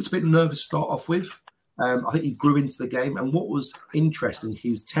he looked a bit nervous to start off with. I think he grew into the game, and what was interesting,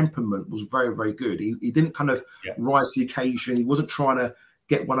 his temperament was very, very good. He didn't kind of rise to the occasion. He wasn't trying to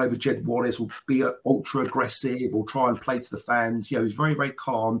get one over Jed Wallace or be ultra aggressive or try and play to the fans. He was very, very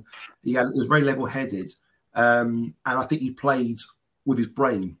calm. He was very level-headed. And I think he played with his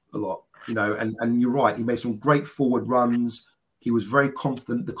brain a lot, and you're right. He made some great forward runs. He was very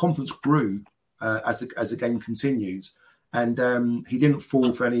confident. The confidence grew as the game continued. And he didn't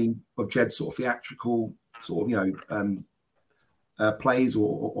fall for any of Jed's sort of theatrical plays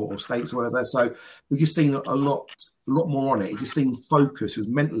or states or whatever. So we've just seen a lot more on it. He just seemed focused.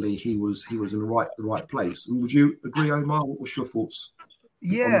 Mentally, he was in the right place. And would you agree, Omar? What was your thoughts?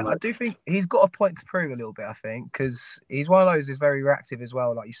 Yeah, I do think he's got a point to prove a little bit, I think, because he's one of those who's very reactive as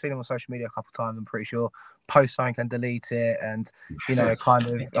well. Like, you've seen him on social media a couple of times, I'm pretty sure, post something and delete it. And, kind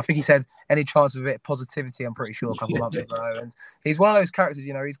of, I think he said any chance of a bit of positivity, I'm pretty sure, a couple of months ago. And he's one of those characters,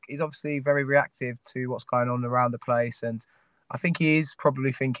 he's obviously very reactive to what's going on around the place. And I think he is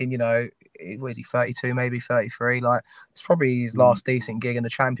probably thinking, what is he, 32, maybe 33? Like, it's probably his last decent gig in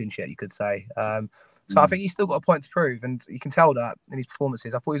the Championship, you could say. So I think he's still got a point to prove, and you can tell that in his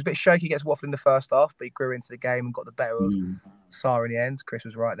performances. I thought he was a bit shaky against Watford in the first half, but he grew into the game and got the better of Sarr in the end. Chris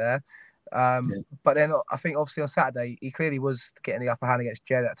was right there. But then I think obviously on Saturday, he clearly was getting the upper hand against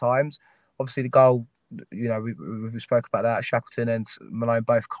Jed at times. Obviously the goal, we spoke about that. Shackleton and Malone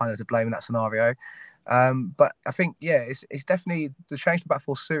both kind of to blame in that scenario. But I think, it's definitely the change to back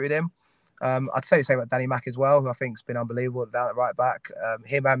four suited him. I'd say the same about Danny Mack as well, who I think has been unbelievable down at right back.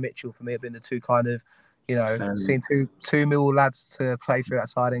 Him and Mitchell, for me, have been the two kind of, seeing two Millwall lads to play through that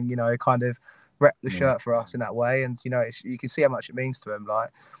side and, kind of rep the shirt for us in that way. And, you can see how much it means to him.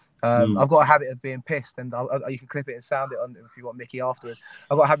 Like, I've got a habit of being pissed, and you can clip it and sound it on if you want Mickey afterwards.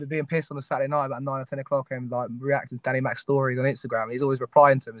 I've got a habit of being pissed on a Saturday night about 9 or 10 o'clock and like reacting to Danny Mack's stories on Instagram. And he's always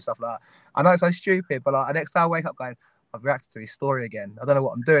replying to him and stuff like that. I know it's so stupid, but like the next day I wake up going, I've reacted to his story again. I don't know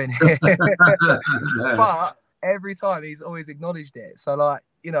what I'm doing here. But every time he's always acknowledged it. So like,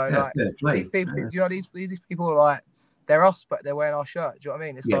 these people, these people are like, they're us, but they're wearing our shirt. Do you know what I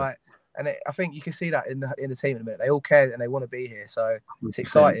mean? It's like, and I think you can see that in the team in a minute. They all care and they want to be here. So it's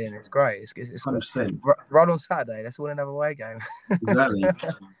exciting. It's great. It's 100%. Right on Saturday. Let's win another away game. Exactly.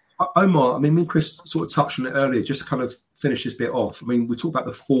 Omar, me and Chris sort of touched on it earlier, just to kind of finish this bit off. We talked about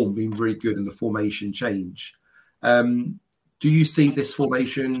the form being really good and the formation change. Do you see this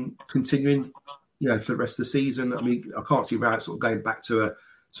formation continuing, for the rest of the season? I can't see Rowett sort of going back to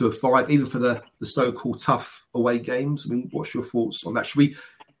a 5, even for the so-called tough away games. What's your thoughts on that? Should we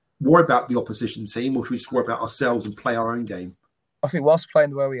worry about the opposition team, or should we just worry about ourselves and play our own game? I think whilst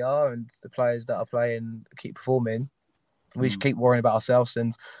playing where we are and the players that are playing keep performing, we should keep worrying about ourselves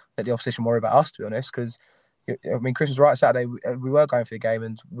and let the opposition worry about us, to be honest, because Chris was right. Saturday, we were going for the game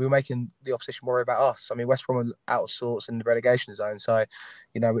and we were making the opposition worry about us. West Brom were out of sorts in the relegation zone, so,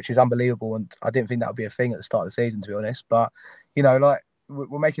 which is unbelievable. And I didn't think that would be a thing at the start of the season, to be honest. But,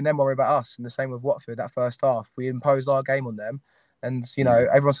 we're making them worry about us. And the same with Watford, that first half. We imposed our game on them. And,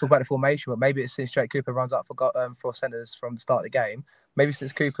 everyone's talking about the formation, but maybe it's since Jake Cooper runs up for centres from the start of the game. Maybe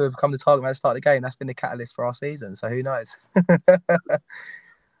since Cooper become the target man at the start of the game, that's been the catalyst for our season. So who knows?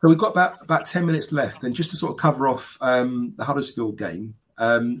 So we've got about 10 minutes left. And just to sort of cover off the Huddersfield game,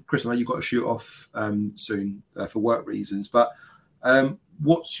 Chris, I know you've got to shoot off soon for work reasons. But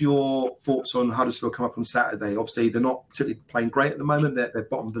what's your thoughts on Huddersfield come up on Saturday? Obviously, they're not particularly playing great at the moment. They're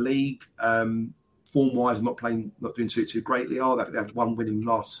bottom of the league. Form-wise, not doing too greatly. They've had one win in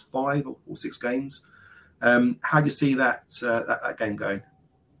the last 5 or 6 games. How do you see that game going?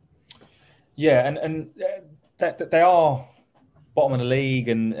 Yeah, and they are bottom of the league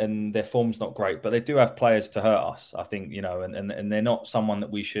and their form's not great, but they do have players to hurt us, I think, and they're not someone that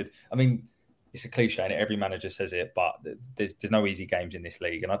we should. It's a cliche and every manager says it, but there's no easy games in this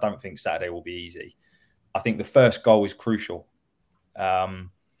league, and I don't think Saturday will be easy. I think the first goal is crucial.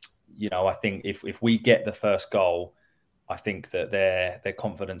 I think if we get the first goal, I think that their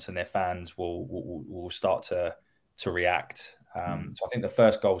confidence and their fans will start to react. So I think the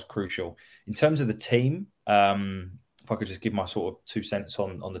first goal is crucial. In terms of the team, if I could just give my sort of 2 cents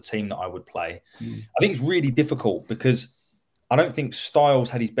on the team that I would play, I think it's really difficult because I don't think Styles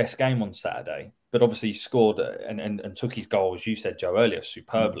had his best game on Saturday, but obviously he scored and took his goal, as you said, Joe, earlier,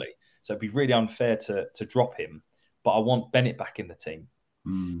 superbly. So it'd be really unfair to drop him. But I want Bennett back in the team.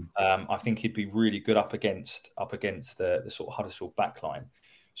 I think he'd be really good up against the sort of Huddersfield backline.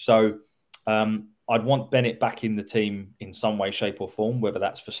 So I'd want Bennett back in the team in some way, shape or form, whether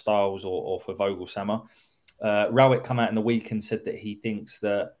that's for Styles or for Vogelsammer. Rowett come out in the week and said that he thinks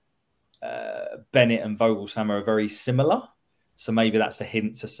that Bennett and Vogelsammer are very similar. So maybe that's a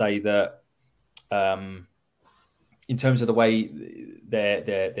hint to say that in terms of the way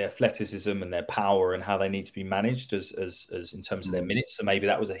their athleticism and their power and how they need to be managed as in terms of their minutes. So maybe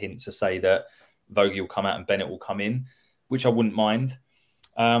that was a hint to say that Vogie will come out and Bennett will come in, which I wouldn't mind.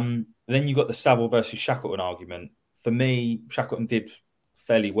 Then you've got the Saville versus Shackleton argument. For me, Shackleton did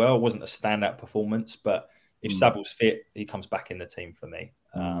fairly well. It wasn't a standout performance, but if Saville's fit, he comes back in the team for me.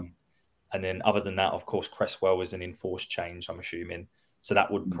 And then other than that, of course, Cresswell is an enforced change, I'm assuming. So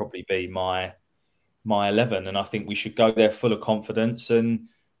that would probably be my 11. And I think we should go there full of confidence. And,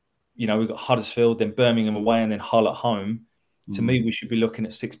 you know, we've got Huddersfield, then Birmingham away, and then Hull at home. To me, we should be looking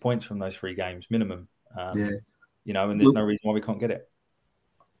at 6 points from those 3 games minimum. You know, and there's no reason why we can't get it.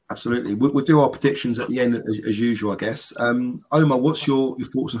 Absolutely. We'll do our predictions at the end as usual, I guess. Omar, what's your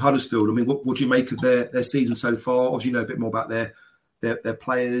thoughts on Huddersfield? I mean, what do you make of their season so far? Obviously, you know a bit more about their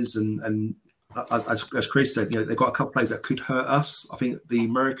players, and as Chris said, you know, they've got a couple of players that could hurt us. I think the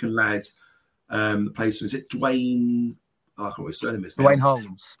American lad plays, is it Dwayne? I can't remember his surname is. Dwayne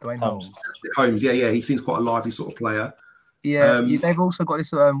Holmes. Holmes, yeah. He seems quite a lively sort of player. Yeah, they've also got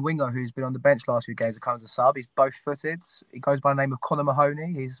this winger who's been on the bench last few games that comes as a sub. He's both-footed. He goes by the name of Connor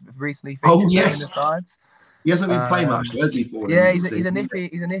Mahoney. He's recently featured in the sides. He hasn't been playing much, has he? He's a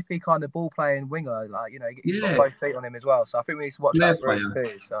nippy kind of ball-playing winger. Like, you know, he's got both feet on him as well. So I think we need to watch that for him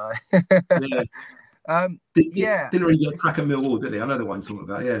too. So. Didn't really get a crack at Millwall, did he? I know the one you're talking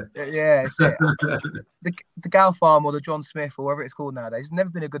about. Yeah. The Gal Farm or the John Smith or whatever it's called nowadays, it's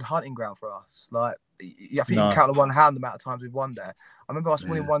never been a good hunting ground for us. Like, I think you can count on one hand the amount of times we've won there. I remember us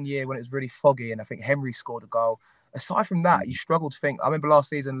winning one year when it was really foggy, and I think Henry scored a goal. Aside from that, you struggle to think. I remember last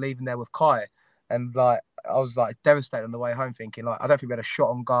season leaving there with Kai, and like I was like devastated on the way home, thinking like I don't think we had a shot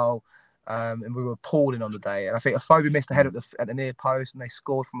on goal. And we were appalling on the day. And I think Afobe missed a head at the near post, and they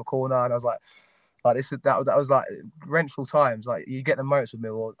scored from a corner, and I was like that was like rentful times. Like you get the moments with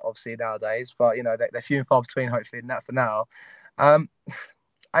Millwall, obviously nowadays, but you know they're few and far between. Hopefully, in that for now.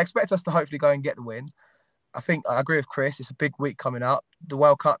 I expect us to hopefully go and get the win. I think I agree with Chris. It's a big week coming up. The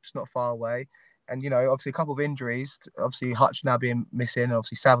World Cup's not far away, and you know obviously a couple of injuries. Obviously Hutch now being missing, and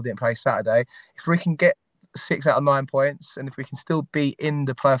obviously Saville didn't play Saturday. If we can get 6 out of 9 points, and if we can still be in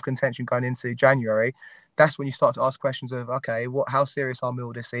the playoff contention going into January, that's when you start to ask questions of okay, how serious are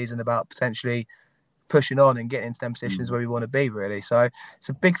Millwall this season about potentially pushing on and getting into them positions where we want to be, really. So it's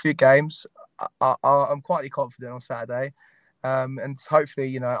a big few games. I'm quietly confident on Saturday. And hopefully,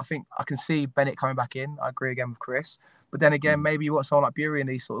 you know, I think I can see Bennett coming back in. I agree again with Chris. But then again, maybe you want someone like Bury in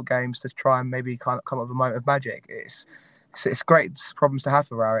these sort of games to try and maybe kind of come up with a moment of magic. It's great problems to have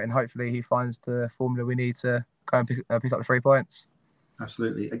for Rowett, and hopefully he finds the formula we need to go and pick up the 3 points.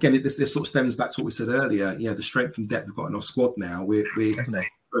 Absolutely. Again, this sort of stems back to what we said earlier. You know, the strength and depth we've got in our squad now. We're Definitely.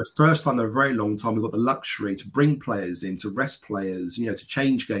 For the first time in a very long time, we've got the luxury to bring players in, to rest players, you know, to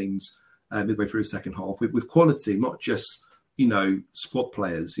change games midway through the second half with quality, not just, you know, squad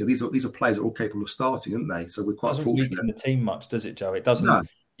players. You know, these are players that are all capable of starting, aren't they? So we're quite fortunate. It doesn't weaken the team much, does it, Joe? It doesn't,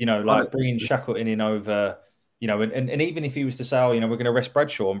 you know, like bringing Shackleton in over, you know, and even if he was to say, oh, you know, we're going to rest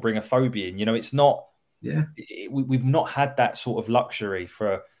Bradshaw and bring Afobe in, you know, it's not. Yeah, we've not had that sort of luxury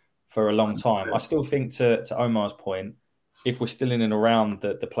for a long time. I still think to Omar's point, if we're still in and around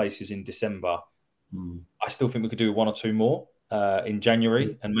the places in December, I still think we could do 1 or 2 more in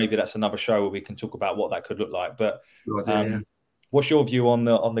January, and maybe that's another show where we can talk about what that could look like. But what's your view on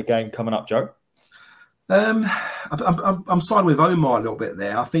the game coming up, Joe? I'm siding with Omar a little bit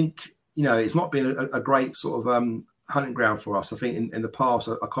there. I think, you know, it's not been a great sort of hunting ground for us. I think in the past,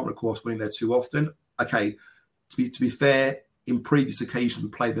 I can't recall us winning there too often. Okay, to be fair, in previous occasions we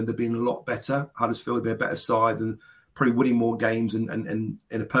played them, they've been a lot better. Huddersfield have been a better side and probably winning more games and in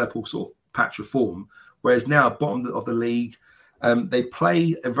a purple sort of patch of form. Whereas now, bottom of the league, they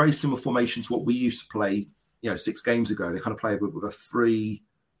play a very similar formation to what we used to play, you know, 6 games ago. They kind of play with a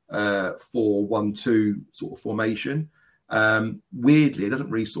 3-4-1-2 sort of formation. Weirdly, it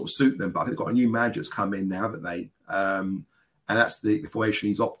doesn't really sort of suit them, but I think they've got a new manager that's come in now, haven't they? And that's the formation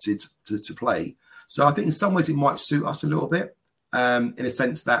he's opted to play. So I think in some ways it might suit us a little bit, in a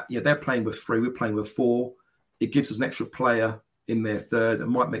sense that, you know, they're playing with 3, we're playing with 4. It gives us an extra player in their third and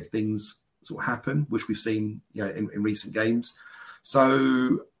might make things sort of happen, which we've seen, you know, in recent games.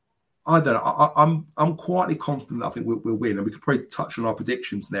 So I don't know. I'm quietly confident that I think we'll win, and we could probably touch on our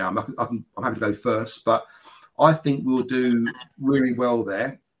predictions now. I'm happy to go first, but I think we'll do really well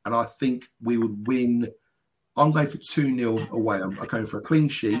there, and I think we would win. I'm going for 2-0 away. I'm going for a clean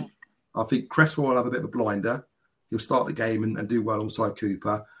sheet. I think Cresswell will have a bit of a blinder. He'll start the game and do well alongside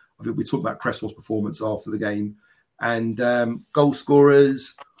Cooper. I think we talked about Cresswell's performance after the game. And goal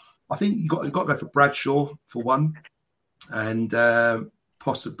scorers, I think you've got to go for Bradshaw for one. And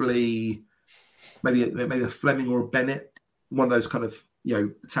possibly maybe a Fleming or a Bennett, one of those kind of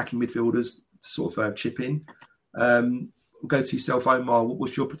attacking midfielders to sort of chip in. We'll go to yourself, Omar.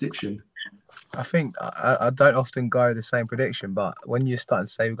 What's your prediction? I think I don't often go the same prediction, but when you're starting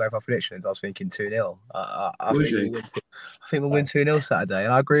to say we go for predictions, I was thinking 2-0. I think we'll win 2-0 Saturday,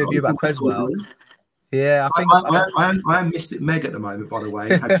 and I agree with you about Creswell. Yeah, I am Mystic Meg at the moment, by the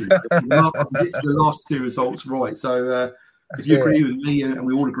way. I get the last two results right. So if you agree with me and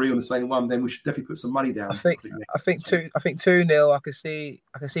we all agree on the same one, then we should definitely put some money down. I think 2-0. I can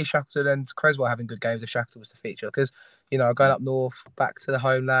see Shackleton and Creswell having good games if Shackleton was the feature, because going up north, back to the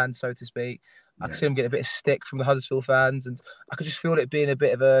homeland, so to speak. I can see them get a bit of stick from the Huddersfield fans, and I could just feel it being a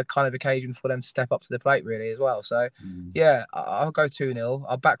bit of a kind of occasion for them to step up to the plate, really, as well. So, I'll go 2-0.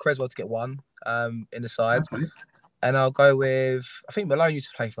 I'll back Creswell to get one in the side. Okay. And I'll go with, I think Malone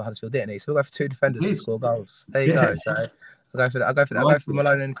used to play for Huddersfield, didn't he? So we'll go for 2 defenders to score goals. There you go. So I'll go for that. I'll go for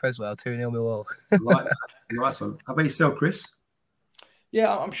Malone and Creswell, 2-0 Millwall. Nice one. How about yourself, Chris?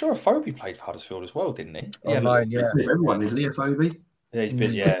 Yeah, I'm sure Afobe played for Huddersfield as well, didn't he? Malone, everyone, isn't he, Afobe? Yeah, he's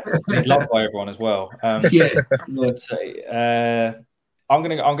been he's loved by everyone as well. I'm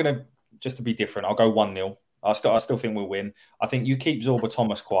gonna just to be different. I'll go 1-0. I still think we'll win. I think you keep Zorba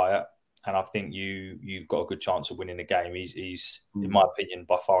Thomas quiet, and I think you've got a good chance of winning the game. He's in my opinion,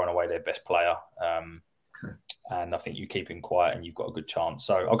 by far and away their best player. And I think you keep him quiet, and you've got a good chance.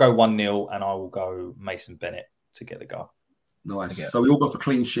 So I'll go 1-0, and I will go Mason Bennett to get the goal. Nice. So we all got for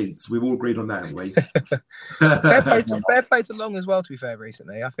clean sheets. We've all agreed on that, haven't we? fair play to Long as well, to be fair,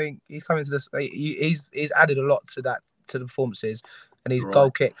 recently. I think he's coming to this. He's added a lot to the performances, and his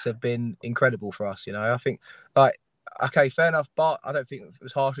goal kicks have been incredible for us. I think, fair enough, but I don't think it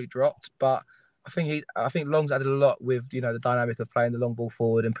was harshly dropped. But I think Long's added a lot with the dynamic of playing the long ball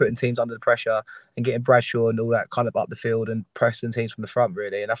forward and putting teams under the pressure and getting Bradshaw and all that kind of up the field and pressing teams from the front,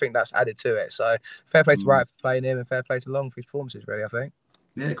 really. And I think that's added to it. So fair play to Wright for playing him, and fair play to Long for his performances, really, I think.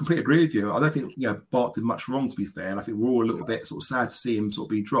 Yeah, I completely agree with you. I don't think Bart did much wrong, to be fair. And I think we're all a little bit sort of sad to see him sort of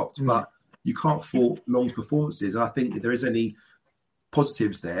be dropped. But you can't fault Long's performances. And I think if there is any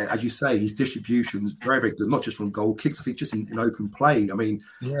positives there, as you say, his distribution is very, very good, not just from goal kicks, I think just in open play. I mean,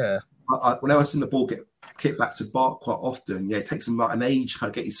 whenever I've seen the ball get kicked back to Bart quite often, it takes him an age to kind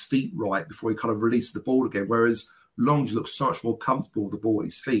of get his feet right before he kind of releases the ball again. Whereas Long just looks so much more comfortable with the ball at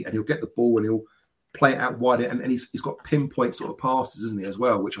his feet, and he'll get the ball and he'll play it out wide, and he's got pinpoint sort of passes, isn't he, as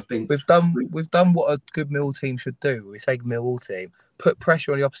well? Which I think we've done what a good Millwall team should do. We say Millwall team, put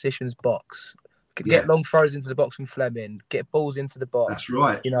pressure on the opposition's box. Get long throws into the box from Fleming. Get balls into the box. That's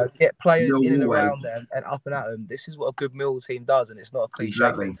right. Get players in and around them and up and at them. This is what a good Millwall team does, and it's not a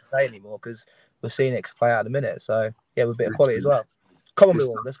cliche thing to say anymore, because we're seeing it play out in a minute. So with a bit of quality as well. Come on,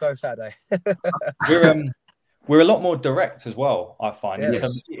 Millwall, let's go on Saturday. We're a lot more direct as well, I find,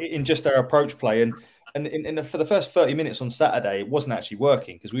 in just our approach play. And for the first 30 minutes on Saturday, it wasn't actually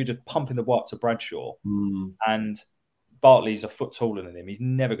working because we were just pumping the ball up to Bradshaw, and Bartley's a foot taller than him. He's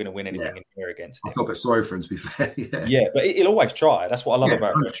never going to win anything in here against him. I felt a bit sorry for him, to be fair. But he'll always try. That's what I love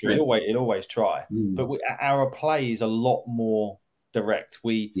about Bradshaw. He'll always try. But our play is a lot more direct.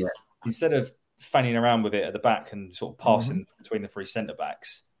 We instead of fanning around with it at the back and sort of passing between the 3 centre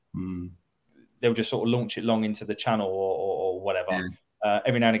backs, they'll just sort of launch it long into the channel or whatever.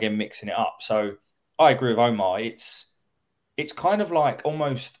 Every now and again, mixing it up. So I agree with Omar. It's kind of like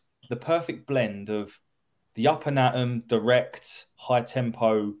almost the perfect blend of the up and at 'em, direct, high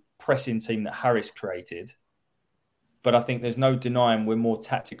tempo pressing team that Harris created. But I think there's no denying we're more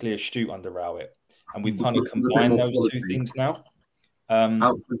tactically astute under Rowett. And we've kind of combined those two things now.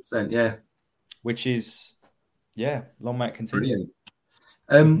 100%, which is, long may it continue.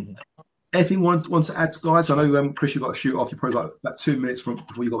 Brilliant. Anything you want to add, guys? I know, Chris, you've got to shoot off. You've probably got about 2 minutes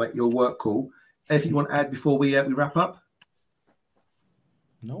before you got your work call. Anything you want to add before we wrap up?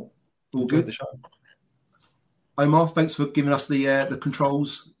 No. All good. The show. Omar, thanks for giving us the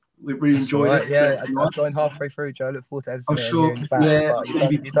controls. We really enjoyed it. Yeah, I joined halfway through, Joe. I look forward to editing. I'm sure.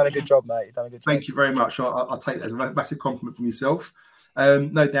 You've done a good job, mate. Thank you very much. I'll take that as a massive compliment from yourself.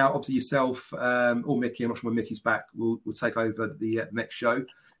 No doubt, obviously yourself or Mickey. I'm not sure when Mickey's back. We'll take over the next show.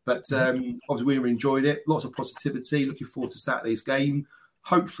 But obviously, we really enjoyed it. Lots of positivity. Looking forward to Saturday's game.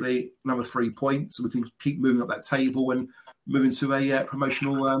 Hopefully, another 3 points, so we can keep moving up that table and moving to a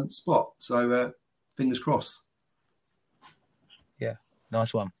promotional spot. So, fingers crossed. Yeah,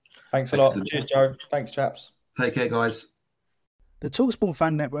 nice one. Thanks a lot. Cheers, Joe. Thanks, chaps. Take care, guys. The TalkSport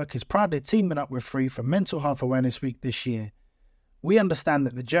Fan Network is proudly teaming up with Free for Mental Health Awareness Week this year. We understand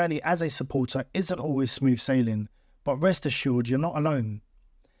that the journey as a supporter isn't always smooth sailing, but rest assured you're not alone.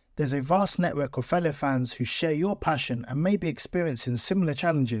 There's a vast network of fellow fans who share your passion and may be experiencing similar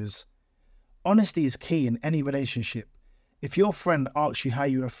challenges. Honesty is key in any relationship. If your friend asks you how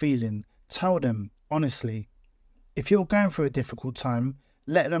you are feeling, tell them honestly. If you're going through a difficult time,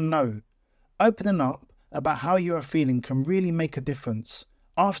 let them know. Opening up about how you are feeling can really make a difference.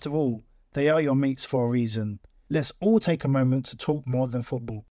 After all, they are your mates for a reason. Let's all take a moment to talk more than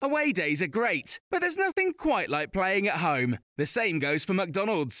football. Away days are great, but there's nothing quite like playing at home. The same goes for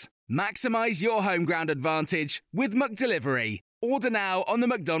McDonald's. Maximise your home ground advantage with McDelivery. Order now on the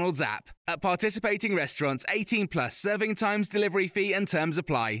McDonald's app. At participating restaurants, 18 plus, serving times, delivery fee and terms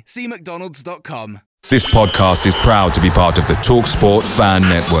apply. See mcdonalds.com. This podcast is proud to be part of the TalkSport Fan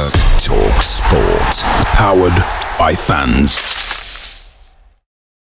Network. TalkSport. Powered by fans.